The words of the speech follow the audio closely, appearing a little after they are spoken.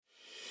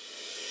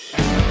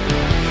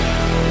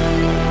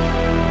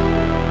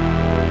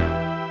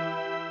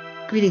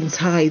Greetings.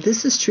 Hi,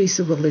 this is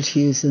Teresa Willard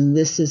Hughes, and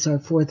this is our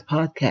fourth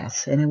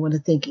podcast. And I want to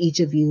thank each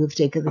of you who have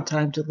taken the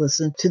time to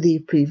listen to the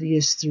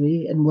previous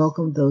three and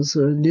welcome those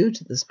who are new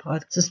to this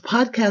podcast. This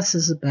podcast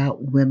is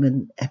about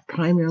women,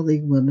 primarily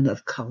women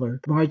of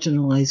color,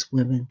 marginalized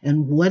women,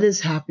 and what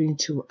is happening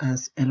to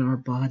us and our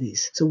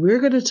bodies. So we're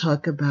going to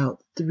talk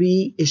about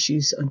three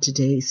issues on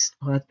today's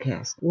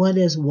podcast. One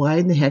is, why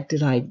in the heck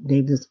did I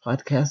name this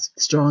podcast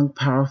Strong,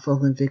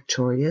 Powerful, and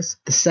Victorious?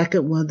 The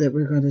second one that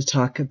we're going to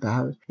talk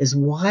about is,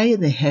 why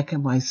in the heck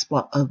am I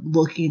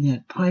looking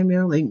at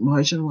primarily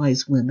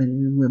marginalized women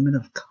and women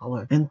of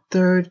color? And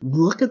third,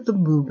 look at the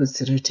movements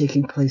that are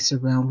taking place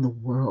around the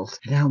world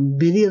and how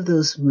many of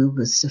those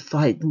movements to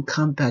fight and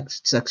combat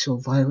sexual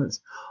violence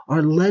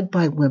are led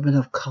by women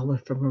of color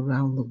from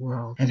around the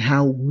world, and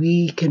how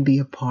we can be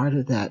a part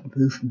of that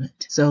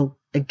movement. So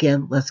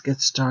again, let's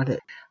get started.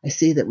 I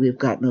see that we've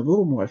gotten a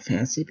little more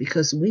fancy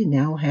because we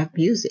now have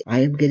music. I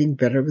am getting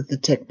better with the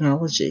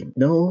technology.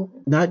 No,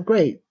 not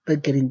great,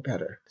 but getting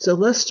better. So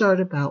let's start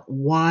about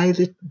why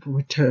the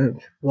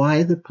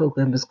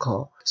program is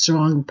called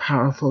Strong,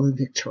 Powerful, and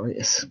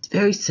Victorious. It's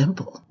very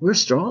simple. We're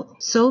strong.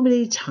 So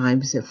many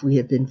times, if we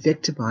have been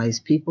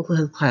victimized, people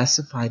have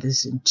classified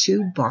us in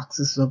two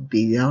boxes of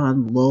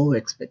beyond low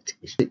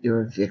expectation. That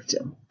you're a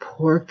victim.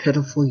 Poor,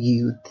 pitiful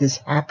you. This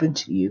happened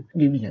to you.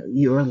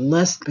 You are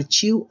less,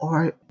 but you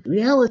are.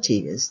 Reality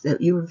is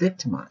that you were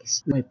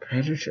victimized by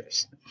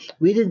predators.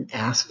 We didn't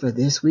ask for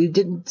this.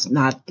 It's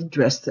not the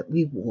dress that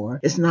we wore.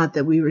 It's not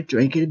that we were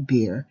drinking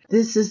beer.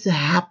 This has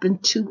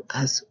happened to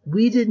us.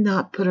 We did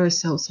not put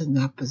ourselves in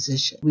that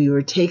position. We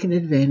were taken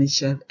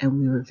advantage of and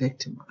we were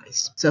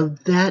victimized. So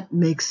that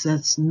makes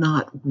us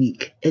not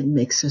weak. It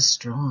makes us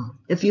strong.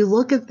 If you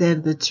look at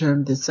then the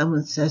term that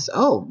someone says,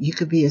 oh, you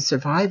could be a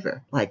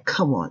survivor. Like,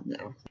 come on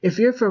now. If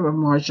you're from a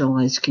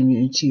marginalized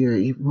community or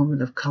a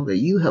woman of color,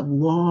 you have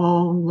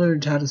long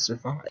learned how to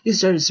survive. You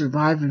started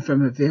surviving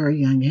from a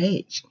very young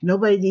age.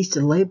 Nobody needs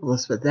to label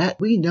us with that.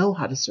 We know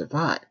how to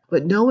survive.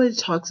 What no one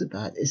talks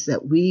about is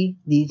that we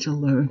need to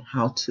learn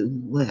how to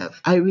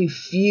live. I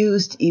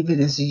refused,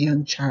 even as a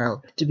young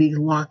child, to be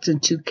locked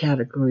in two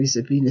categories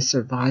of being a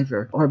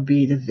survivor or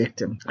being a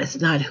victim. That's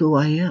not who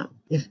I am.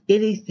 If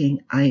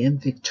anything, I am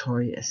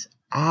victorious.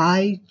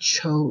 I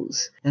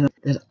chose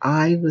that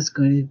I was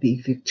going to be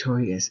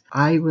victorious.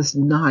 I was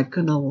not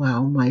going to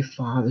allow my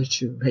father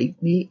to rape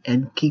me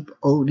and keep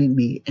owning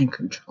me and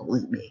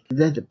controlling me.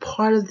 That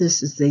part of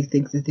this is they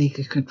think that they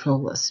can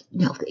control us.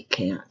 No, they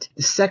can't.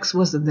 The sex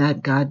wasn't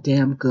that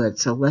goddamn good,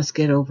 so let's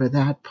get over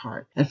that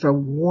part. And for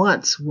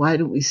once, why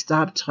don't we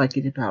stop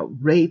talking about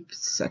rape,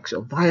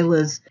 sexual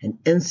violence, and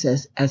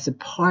incest as a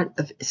part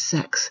of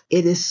sex?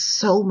 It is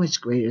so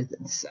much greater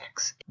than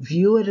sex.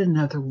 View it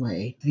another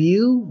way.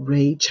 View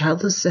rape,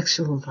 childless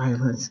sexual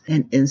violence,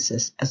 and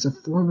incest as a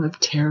form of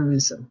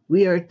terrorism.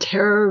 We are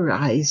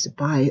terrorized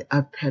by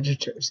our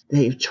predators.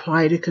 They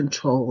try to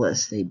control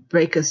us. They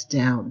break us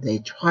down. They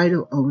try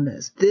to own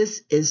us.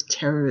 This is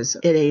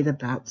terrorism. It ain't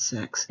about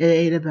sex. It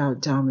ain't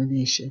about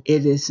domination.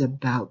 It is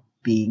about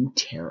being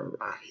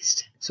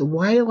terrorized. So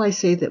why do I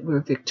say that we're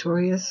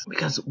victorious?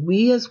 Because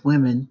we as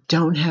women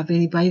don't have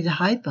anybody to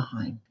hide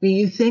behind. When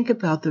you think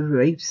about the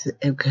rapes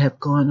that have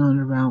gone on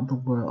around the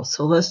world.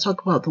 So let's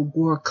talk about the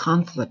war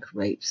conflict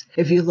rapes.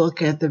 If you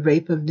look at the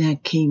rape of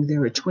Nat King, there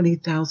were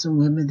 20,000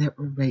 women that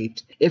were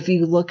raped. If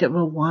you look at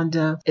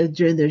Rwanda,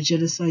 during their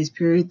genocide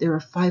period, there were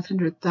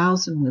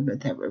 500,000 women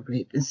that were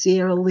raped. In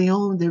Sierra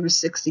Leone, there were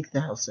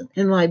 60,000.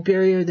 In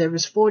Liberia, there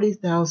was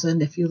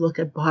 40,000. If you look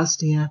at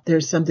Bosnia,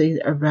 there's something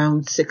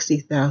around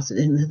 60,000.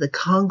 In the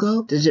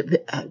Congo,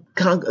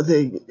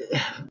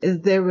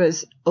 there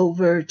was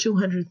over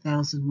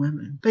 200,000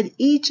 women. But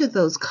each of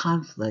those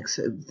conflicts,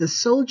 the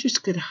soldiers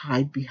could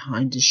hide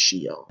behind a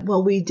shield.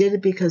 Well, we did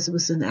it because it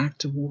was an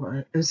act of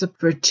war. It was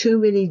for too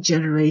many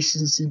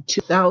generations and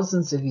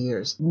thousands of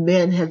years.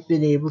 Men have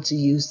been able to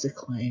use the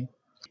claim.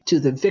 To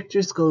the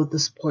victors go the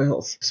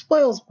spoils.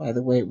 Spoils, by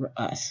the way, were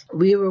us.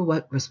 We were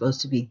what were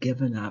supposed to be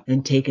given up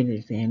and taken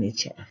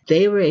advantage of.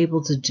 They were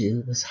able to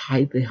do was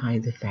hide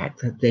behind the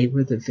fact that they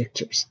were the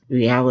victors. The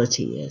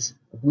reality is,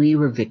 we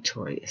were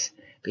victorious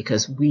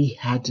because we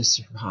had to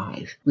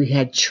survive. We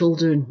had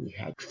children, we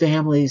had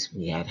families,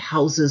 we had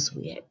houses,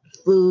 we had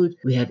food,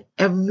 we had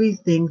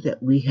everything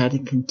that we had to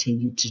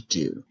continue to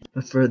do.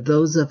 But for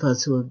those of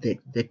us who have been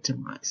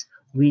victimized,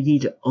 we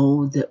need to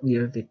own that we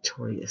are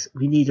victorious.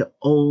 We need to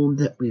own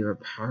that we are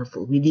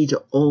powerful. We need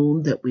to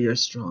own that we are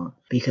strong.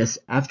 Because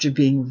after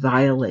being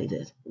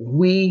violated,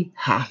 we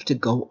have to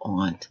go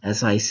on.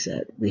 As I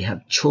said, we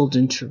have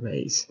children to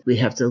raise. We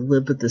have to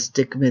live with the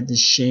stigma and the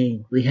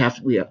shame. We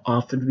are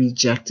often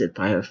rejected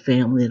by our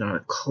family and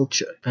our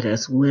culture. But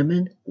as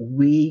women,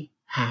 we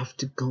have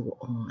to go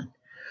on.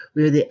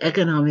 We are the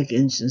economic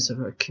engines of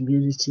our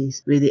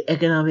communities. We are the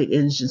economic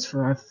engines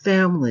for our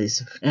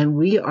families. And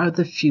we are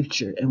the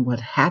future. And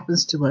what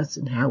happens to us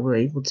and how we're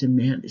able to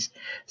manage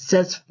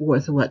sets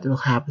forth what will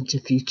happen to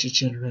future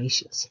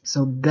generations.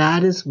 So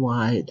that is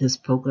why this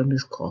program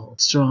is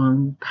called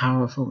Strong,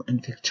 Powerful,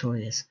 and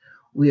Victorious.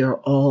 We are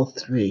all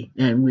three,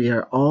 and we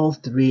are all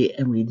three,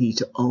 and we need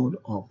to own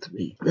all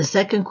three. The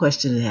second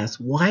question it asks,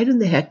 why in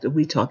the heck do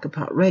we talk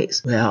about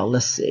race? Well,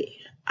 let's see.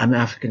 I'm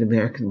an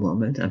African-American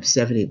woman. I'm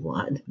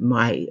 71.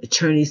 My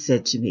attorney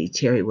said to me,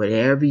 Terry,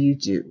 whatever you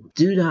do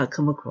not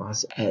come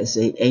across as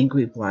an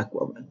angry Black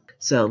woman.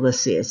 So let's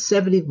see, at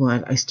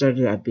 71, I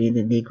started out being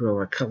a Negro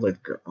or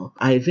colored girl.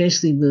 I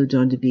eventually moved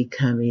on to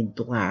becoming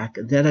Black,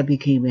 and then I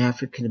became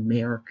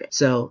African-American.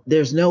 So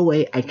there's no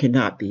way I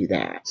cannot be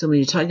that. So when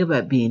you're talking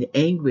about being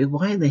angry,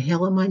 why in the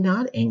hell am I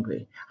not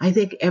angry? I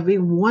think every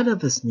one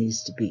of us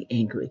needs to be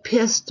angry,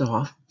 pissed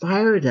off,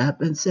 fired up,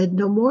 and said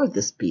no more of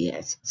this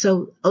BS.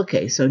 So,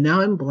 okay, so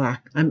now I'm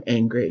Black, I'm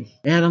angry,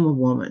 and I'm a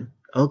woman.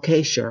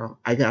 Okay, Cheryl,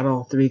 I got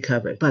all three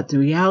covered. But the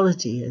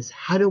reality is,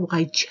 how do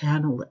I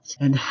channel it?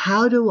 And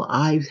how do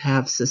I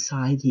have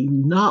society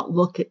not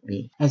look at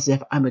me as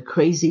if I'm a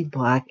crazy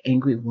Black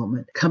angry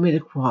woman coming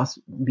across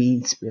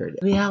mean-spirited?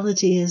 The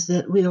reality is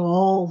that we're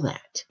all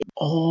that.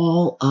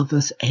 All of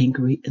us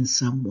angry in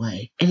some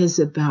way. It is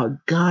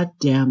about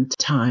goddamn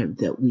time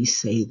that we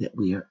say that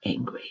we are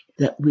angry,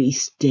 that we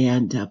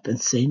stand up and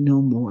say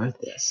no more of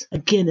this.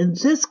 Again, in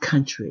this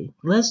country,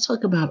 let's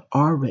talk about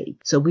our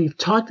rape. So we've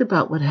talked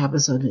about what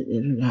happens on an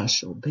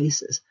international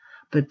basis,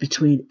 but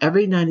between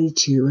every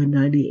 92 and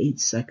 98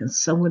 seconds,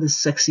 someone is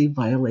sexually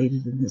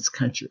violated in this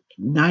country.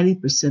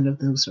 90% of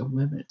those are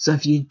women. So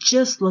if you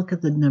just look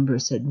at the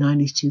numbers at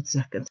 92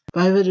 seconds,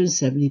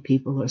 570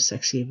 people are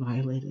sexually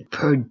violated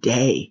per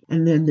day.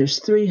 And then there's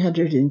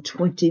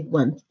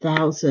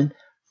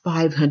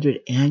 321,500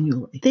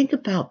 annually. Think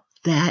about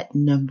that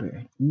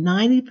number.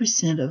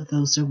 90% of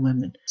those are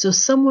women. So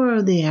somewhere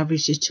on the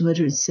average of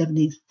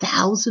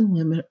 270,000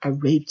 women are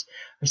raped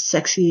or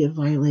sexually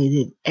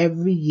violated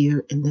every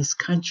year in this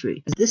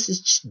country. This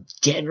is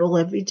just general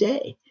every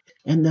day.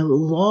 And the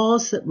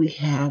laws that we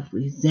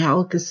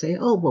now can say,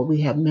 oh, well,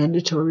 we have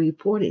mandatory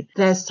reporting.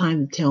 That's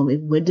time to tell me,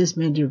 when does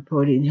mandatory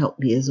reporting help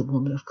me as a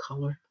woman of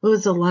color? When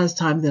was the last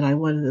time that I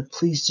wanted the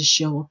police to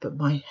show up at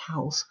my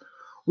house?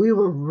 We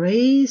were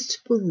raised to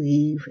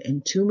believe,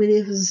 and too many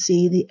of us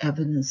see the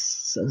evidence,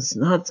 so it's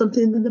not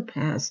something in the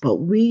past, but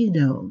we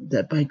know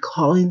that by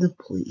calling the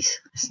police,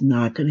 it's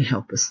not going to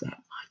help us that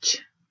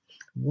much.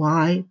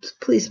 Why? The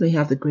police may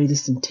have the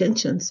greatest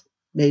intentions.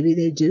 Maybe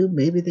they do,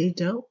 maybe they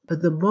don't.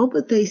 But the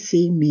moment they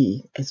see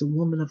me as a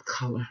woman of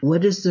color,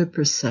 what is their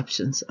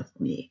perceptions of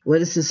me? What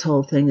is this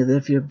whole thing that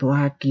if you're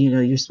Black,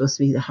 you're supposed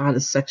to be the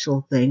hottest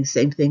sexual thing?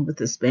 Same thing with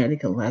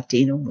Hispanic and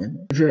Latino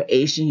women. If you're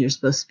Asian, you're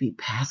supposed to be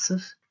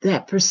passive.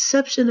 That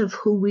perception of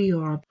who we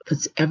are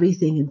puts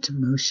everything into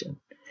motion.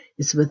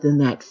 It's within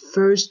that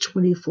first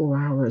 24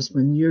 hours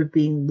when you're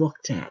being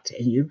looked at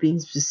and you're being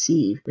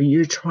perceived, when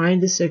you're trying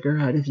to figure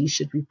out if you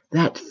should be,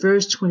 that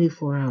first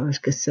 24 hours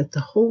can set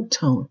the whole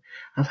tone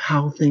of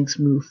how things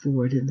move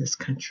forward in this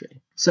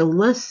country. So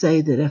let's say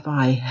that if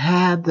I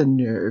had the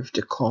nerve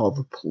to call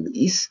the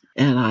police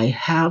and I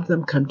have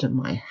them come to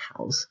my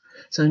house.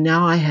 So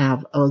now I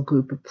have a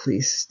group of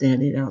police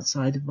standing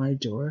outside of my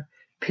door,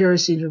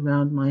 piercing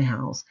around my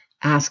house,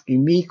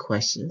 asking me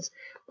questions.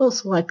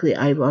 Most likely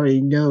I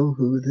already know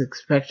who the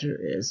inspector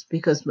is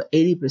because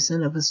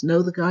 80% of us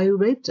know the guy who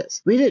raped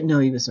us. We didn't know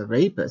he was a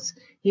rapist.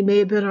 He may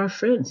have been our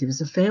friend. He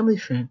was a family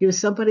friend. He was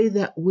somebody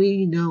that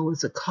we know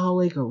as a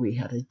colleague or we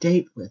had a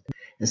date with.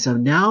 And so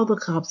now the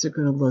cops are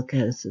going to look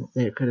at us and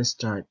they're going to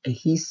start a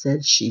he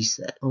said, she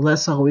said. Well,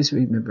 let's always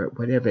remember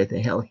whatever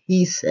the hell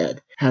he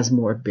said has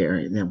more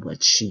bearing than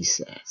what she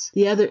says.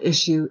 The other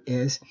issue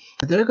is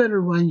they're going to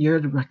run your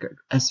record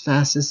as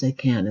fast as they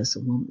can as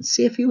a woman.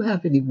 See if you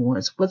have any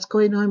warrants. What's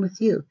going on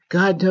with you?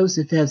 God knows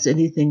if there's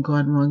anything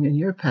gone wrong in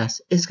your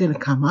past, it's going to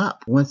come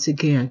up. Once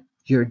again,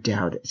 you're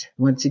doubted.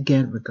 Once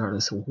again,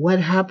 regardless of what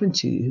happened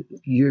to you,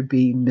 you're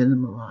being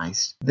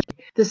minimalized.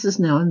 This is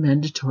now a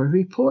mandatory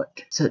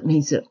report. So it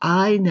means that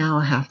I now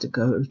have to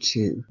go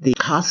to the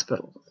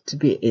hospital to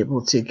be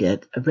able to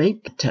get a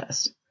rape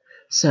test.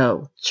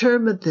 So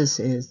term of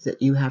this is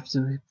that you have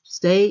to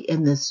stay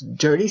in this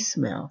dirty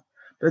smell.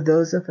 For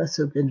those of us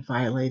who have been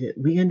violated,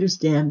 we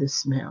understand the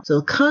smell. So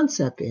the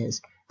concept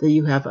is that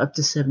you have up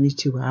to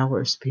 72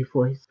 hours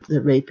before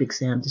the rape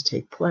exam to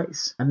take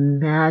place.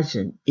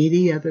 Imagine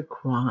any other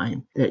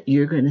crime that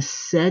you're going to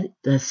set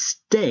the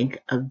stink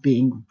of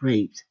being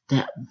raped,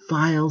 that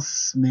vile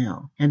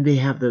smell, and they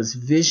have those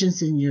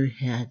visions in your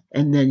head,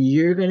 and then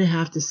you're going to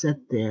have to sit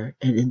there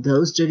and in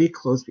those dirty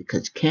clothes,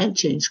 because you can't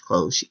change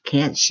clothes, you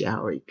can't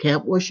shower, you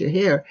can't wash your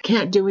hair,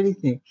 can't do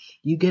anything.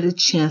 You get a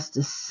chance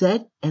to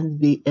sit and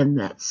be in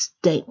that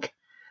stink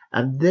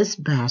of this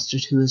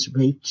bastard who has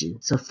raped you.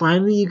 So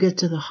finally you get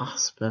to the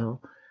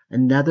hospital,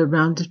 another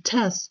round of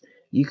tests.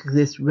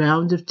 This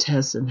round of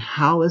tests and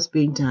how it's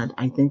being done,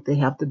 I think they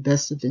have the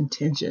best of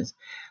intentions.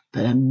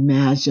 But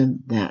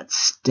imagine that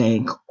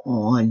stank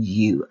on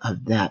you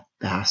of that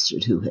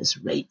bastard who has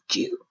raped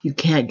you. You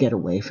can't get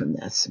away from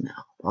that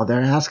smell. While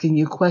they're asking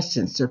you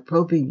questions, they're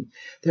probing you,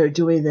 they're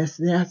doing this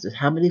and that.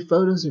 How many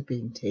photos are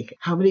being taken?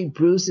 How many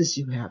bruises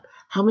you have?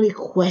 How many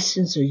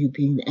questions are you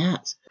being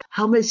asked?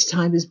 How much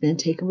time is being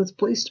taken with the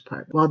police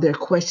department while they're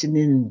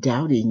questioning and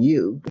doubting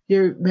you,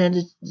 your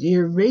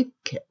rape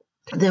kit?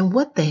 Then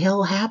what the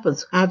hell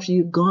happens after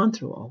you've gone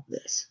through all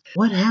this?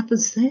 What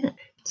happens then?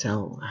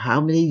 So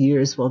how many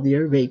years while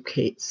your rape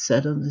kit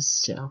set on the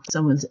shelf?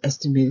 Someone's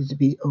estimated to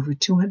be over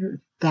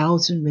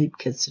 200,000 rape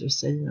kits that are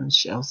sitting on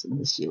shelves in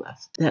this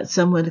U.S. That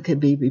someone could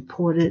be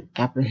reported,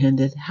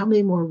 apprehended. How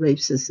many more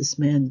rapes has this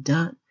man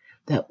done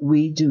that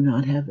we do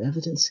not have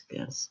evidence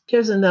against?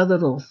 Here's another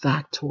little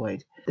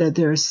factoid, that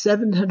there are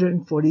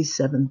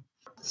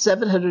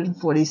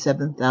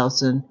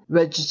 747,000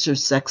 registered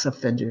sex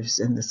offenders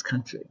in this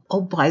country.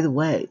 Oh, by the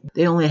way,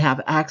 they only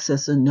have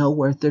access and know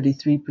where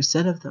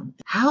 33% of them.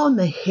 How in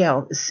the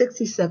hell is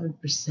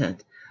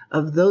 67%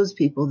 of those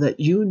people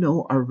that you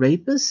know are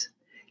rapists,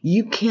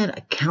 you can't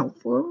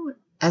account for them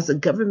as a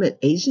government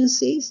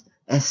agencies,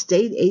 as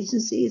state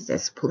agencies,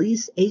 as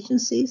police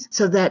agencies?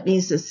 So that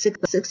means that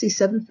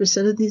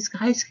 67% of these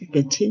guys can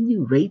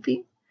continue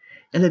raping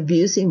and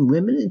abusing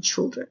women and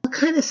children. What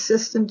kind of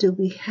system do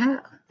we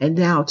have? And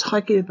now,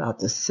 talking about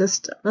the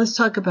system, let's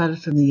talk about it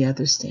from the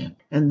other stand.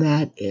 And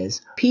that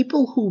is,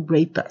 people who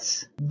rape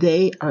us,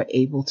 they are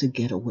able to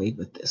get away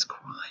with this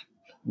crime.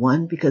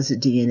 One, because the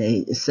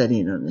DNA is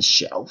sitting on the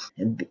shelf,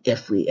 and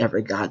if we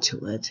ever got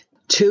to it.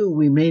 Two,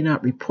 we may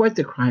not report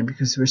the crime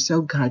because we're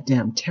so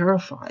goddamn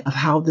terrified of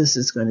how this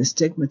is going to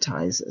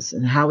stigmatize us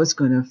and how it's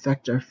going to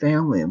affect our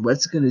family and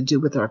what's it going to do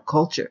with our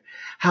culture.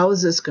 How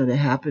is this going to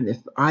happen if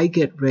I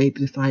get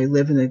raped, if I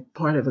live in a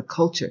part of a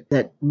culture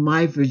that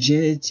my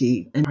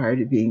virginity and prior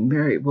to being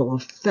married will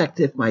affect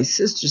if my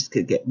sisters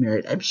could get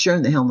married? I'm sure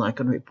in the hell not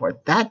going to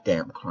report that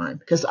damn crime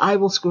because I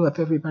will screw up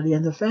everybody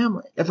in the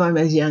family. If I'm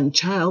a young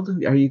child,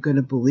 are you going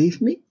to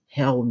believe me?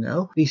 Hell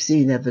no. We've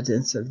seen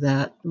evidence of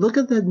that. Look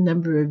at the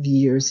number of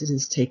years it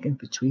has taken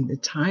between the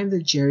time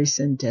that Jerry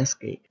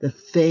Sandusky, the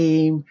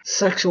famed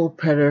sexual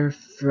predator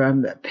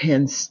from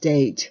Penn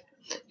State,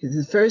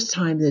 the first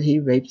time that he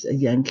raped a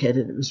young kid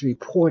and it was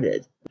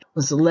reported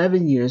was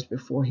 11 years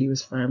before he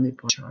was finally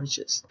brought to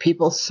charges.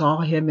 People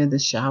saw him in the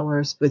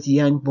showers with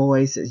young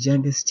boys as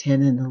young as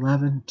 10 and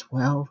 11,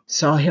 12,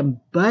 saw him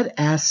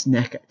butt-ass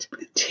naked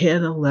with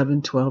 10,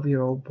 11,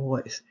 12-year-old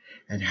boys.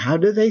 And how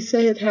do they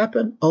say it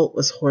happened? Oh, it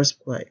was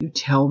horseplay. You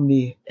tell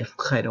me if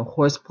kind of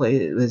horseplay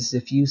it was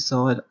if you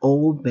saw an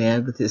old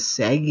man with his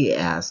saggy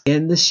ass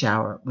in the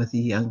shower with a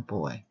young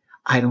boy.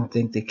 I don't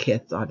think the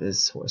kid thought it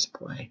was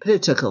horseplay. But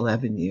it took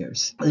 11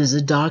 years. There's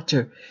a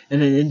doctor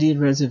in an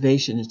Indian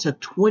reservation. It took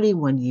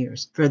 21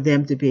 years for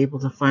them to be able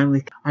to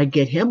finally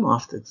get him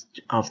off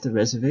the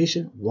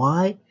reservation.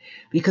 Why?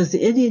 Because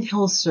the Indian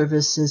Health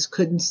Services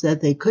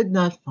said they could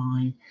not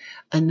find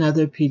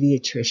another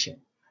pediatrician.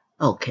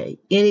 Okay,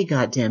 any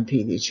goddamn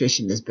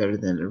pediatrician is better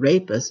than a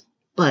rapist,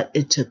 but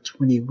it took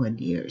 21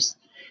 years.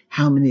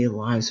 How many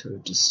lives were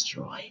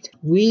destroyed?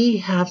 We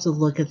have to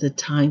look at the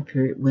time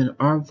period when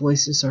our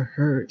voices are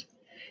heard.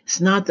 It's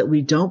not that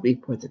we don't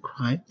report the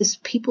crime, it's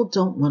people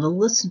don't want to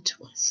listen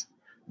to us.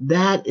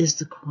 That is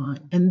the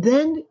crime. And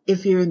then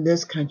if you're in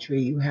this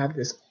country, you have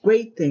this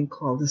great thing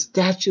called the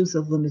statutes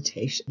of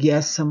limitation.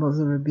 Yes, some of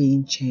them are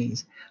being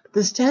changed.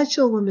 The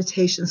statute of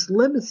limitations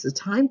limits the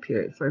time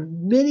period for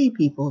many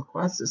people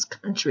across this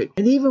country.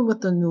 And even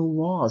with the new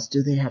laws,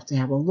 do they have to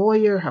have a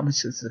lawyer? How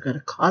much is it going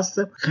to cost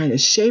them? What kind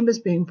of shame is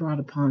being brought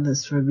upon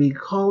us for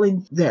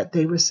recalling that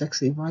they were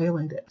sexually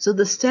violated? So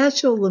the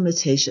statute of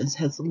limitations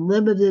has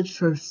limited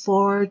for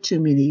far too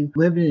many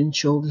women and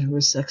children who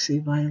were sexually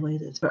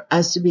violated for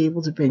us to be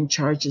able to bring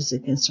charges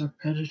against our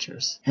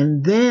predators.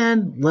 And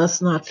then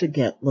let's not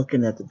forget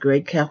looking at the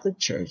Great Catholic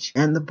Church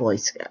and the Boy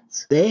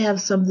Scouts. They have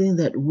something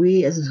that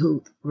we as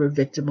who were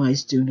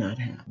victimized do not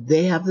have.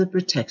 They have the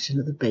protection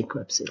of the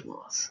bankruptcy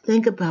laws.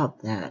 Think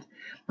about that.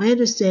 My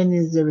understanding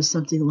is there was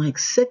something like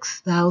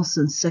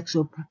 6,000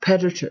 sexual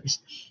predators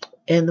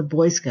in the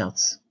Boy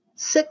Scouts.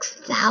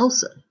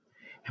 6,000.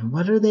 And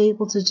what are they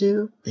able to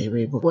do?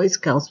 Boy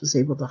Scouts was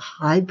able to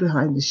hide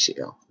behind the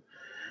shield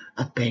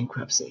of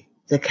bankruptcy.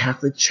 The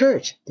Catholic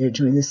Church, they're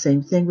doing the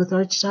same thing with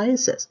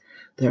Archdiocese.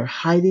 They're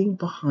hiding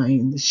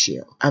behind the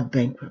shield of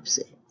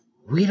bankruptcy.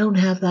 We don't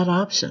have that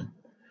option.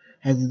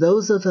 As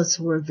those of us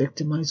who are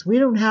victimized, we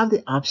don't have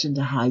the option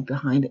to hide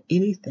behind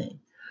anything.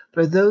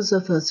 For those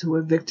of us who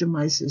are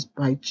victimized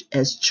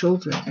as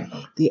children,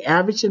 the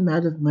average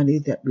amount of money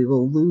that we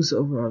will lose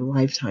over our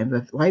lifetime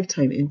of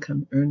lifetime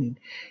income earning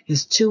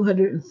is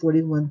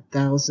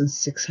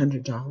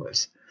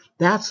 $241,600.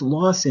 That's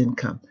lost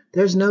income.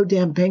 There's no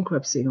damn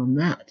bankruptcy on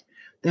that.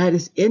 That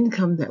is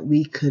income that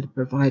we could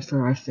provide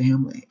for our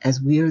family,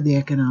 as we are the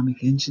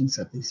economic engines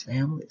of these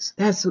families.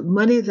 That's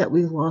money that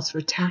we lost for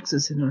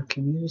taxes in our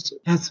community.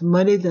 That's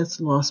money that's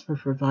lost for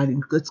providing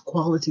good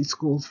quality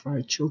schools for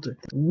our children.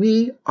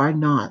 We are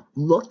not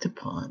looked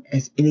upon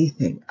as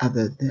anything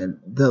other than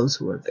those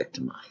who are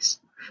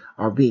victimized,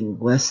 are being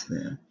less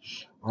than.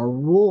 Our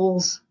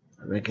rules,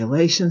 our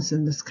regulations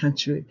in this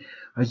country,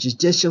 our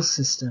judicial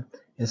system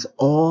is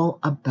all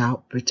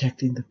about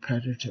protecting the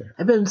predator.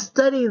 I've been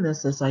studying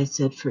this, as I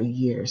said, for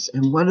years.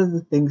 And one of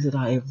the things that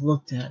I have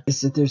looked at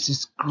is that there's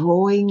this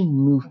growing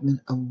movement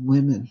of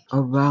women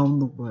around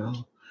the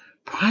world,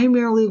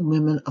 primarily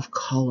women of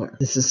color.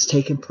 This has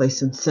taken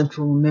place in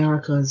Central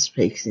America, it's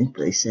taking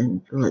place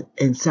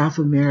in South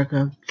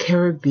America,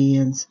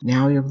 Caribbeans.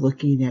 Now you're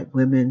looking at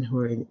women who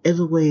are in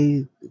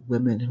Italy,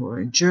 women who are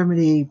in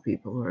Germany,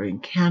 people who are in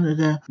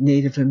Canada,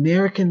 Native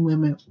American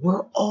women.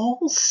 We're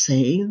all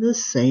saying the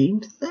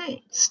same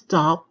thing.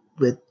 Stop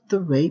with the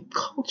rape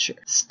culture.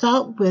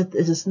 Stop with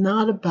it is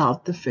not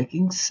about the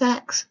freaking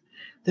sex.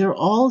 They're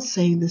all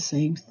saying the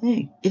same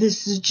thing. It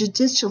is the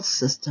judicial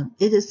system.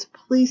 It is the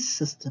police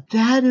system.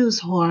 That is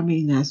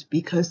harming us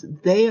because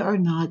they are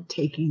not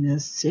taking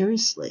us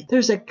seriously.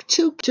 There's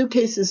two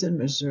cases in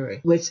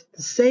Missouri, which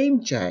the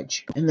same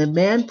judge and the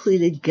man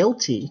pleaded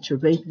guilty to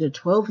raping a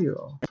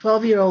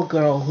 12-year-old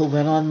girl who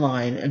went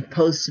online and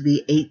posed to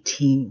be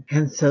 18.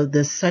 And so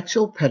this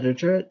sexual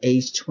predator at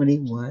age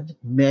 21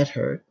 met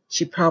her.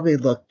 She probably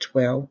looked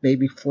 12,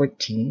 maybe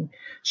 14.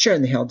 Sure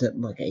in the hell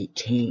didn't look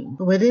 18.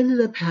 But what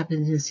ended up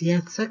happening is he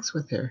had sex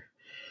with her.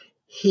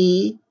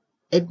 He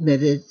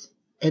admitted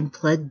and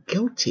pled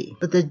guilty.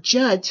 But the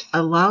judge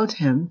allowed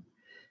him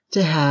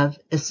to have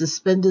a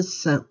suspended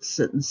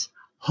sentence,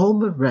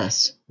 home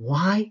arrest.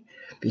 Why?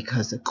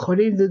 Because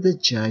according to the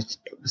judge,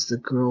 it was the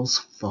girl's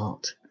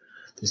fault.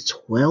 This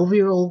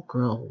 12-year-old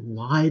girl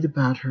lied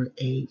about her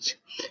age.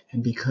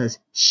 And because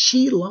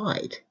she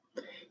lied,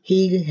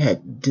 he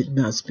did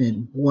not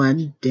spend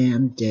one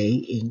damn day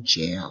in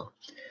jail.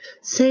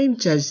 Same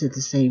judge did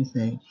the same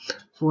thing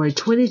for a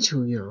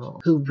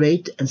 22-year-old who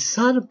raped and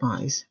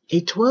sodomized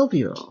a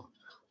 12-year-old.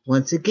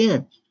 Once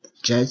again, the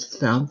judge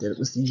found that it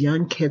was the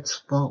young kid's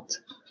fault.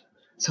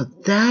 So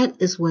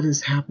that is what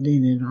is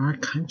happening in our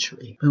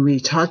country. When we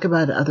talk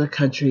about other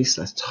countries,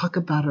 let's talk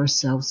about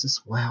ourselves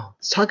as well.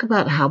 Let's talk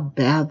about how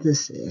bad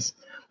this is.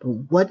 But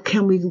what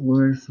can we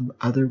learn from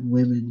other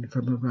women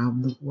from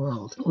around the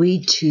world?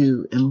 We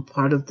too, and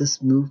part of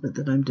this movement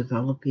that I'm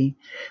developing,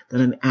 that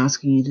I'm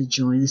asking you to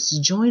join, is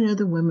to join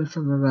other women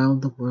from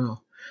around the world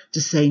to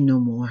say no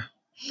more.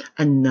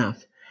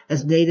 Enough.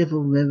 As Native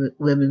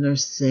women are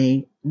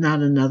saying,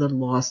 not another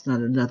loss, not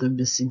another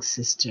missing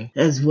sister.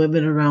 As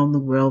women around the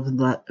world in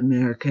Latin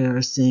America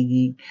are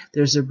singing,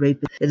 there's a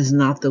rape. It is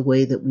not the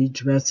way that we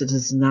dress. It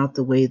is not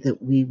the way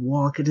that we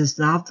walk. It is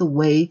not the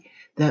way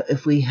that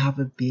if we have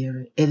a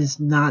beard. It is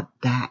not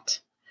that.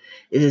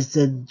 It is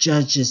the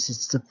judges,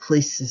 it's the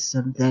police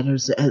system that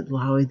is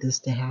allowing this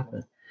to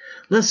happen.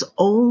 Let's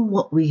own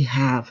what we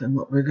have, and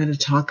what we're going to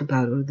talk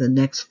about over the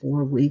next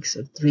 4 weeks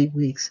or 3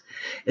 weeks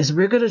is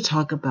we're going to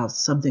talk about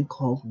something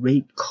called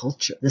rape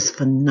culture, this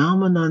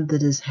phenomenon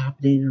that is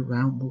happening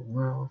around the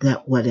world,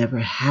 that whatever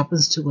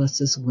happens to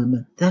us as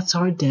women, that's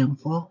our damn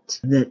fault,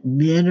 that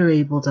men are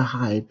able to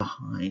hide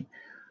behind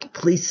the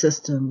police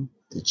system,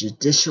 the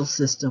judicial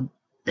system,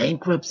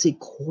 bankruptcy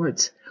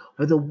courts,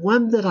 are the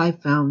one that I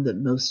found the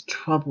most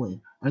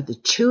troubling are the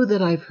two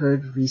that I've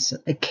heard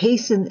recently. A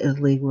case in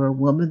Italy where a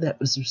woman that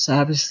was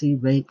savagely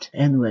raped,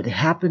 and what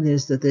happened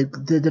is that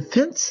the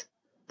defense,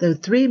 the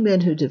two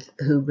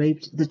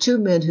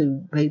men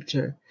who raped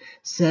her,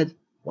 said,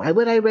 why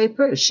would I rape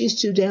her? She's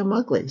too damn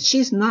ugly.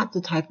 She's not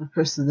the type of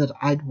person that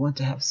I'd want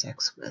to have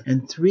sex with.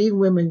 And 3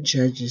 women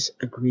judges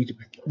agreed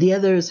with it. The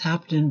other has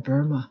happened in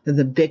Burma, and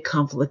the big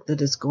conflict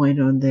that is going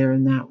on there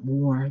in that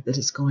war that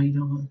is going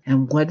on.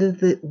 And what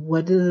did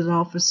an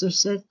officer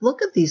say?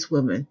 Look at these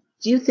women.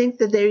 Do you think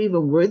that they're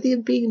even worthy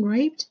of being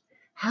raped?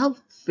 How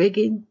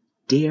friggin'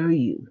 dare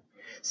you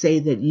say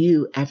that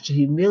you, after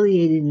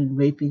humiliating and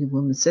raping a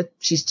woman, said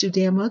she's too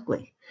damn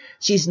ugly.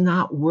 She's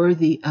not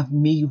worthy of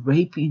me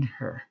raping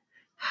her.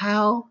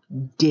 How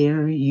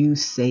dare you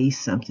say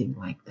something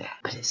like that?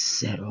 But it's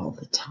said all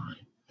the time.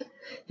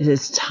 It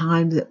is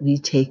time that we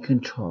take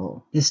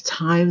control. It's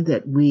time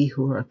that we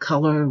who are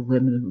color,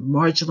 women, in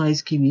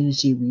marginalized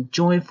community, we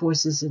join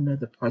forces in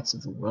other parts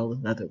of the world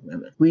and other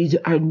women. We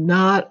are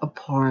not a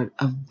part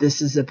of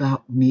this is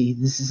about me.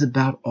 This is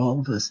about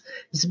all of us.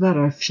 It's about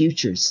our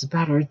futures. It's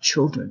about our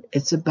children.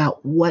 It's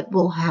about what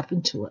will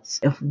happen to us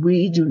if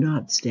we do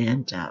not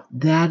stand up.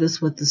 That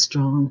is what the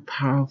Strong,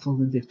 Powerful,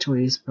 and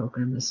Victorious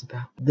program is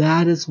about.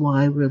 That is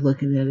why we're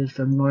looking at it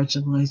from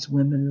marginalized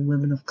women and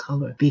women of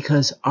color,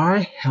 because our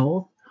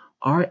health,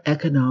 our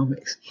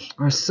economics,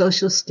 our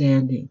social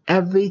standing,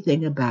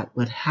 everything about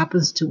what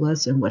happens to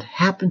us and what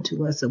happened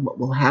to us and what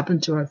will happen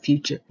to our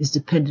future is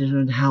dependent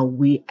on how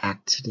we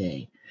act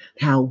today,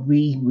 how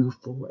we move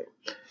forward.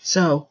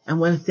 So I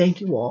want to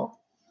thank you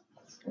all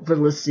for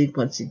listening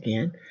once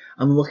again.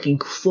 I'm looking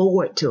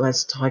forward to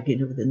us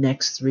talking over the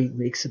next 3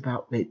 weeks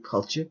about rape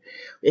culture.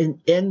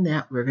 In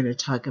that, we're going to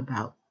talk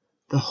about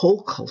the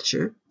whole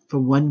culture for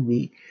 1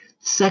 week.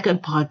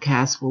 Second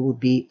podcast will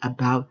be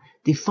about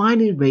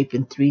defining rape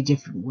in 3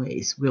 different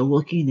ways. We're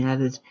looking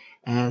at it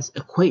as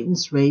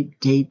acquaintance rape,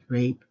 date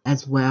rape,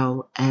 as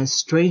well as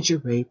stranger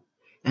rape.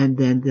 And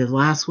then the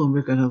last one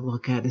we're going to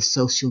look at is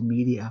social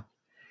media.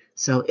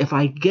 So if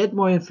I get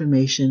more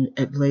information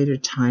at later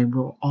time,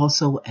 we'll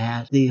also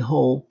add the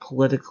whole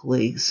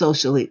politically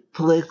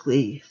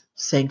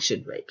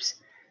sanctioned rapes.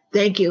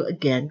 Thank you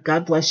again.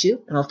 God bless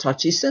you, and I'll talk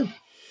to you soon.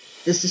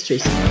 This is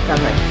Tracy.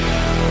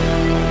 Bye-bye.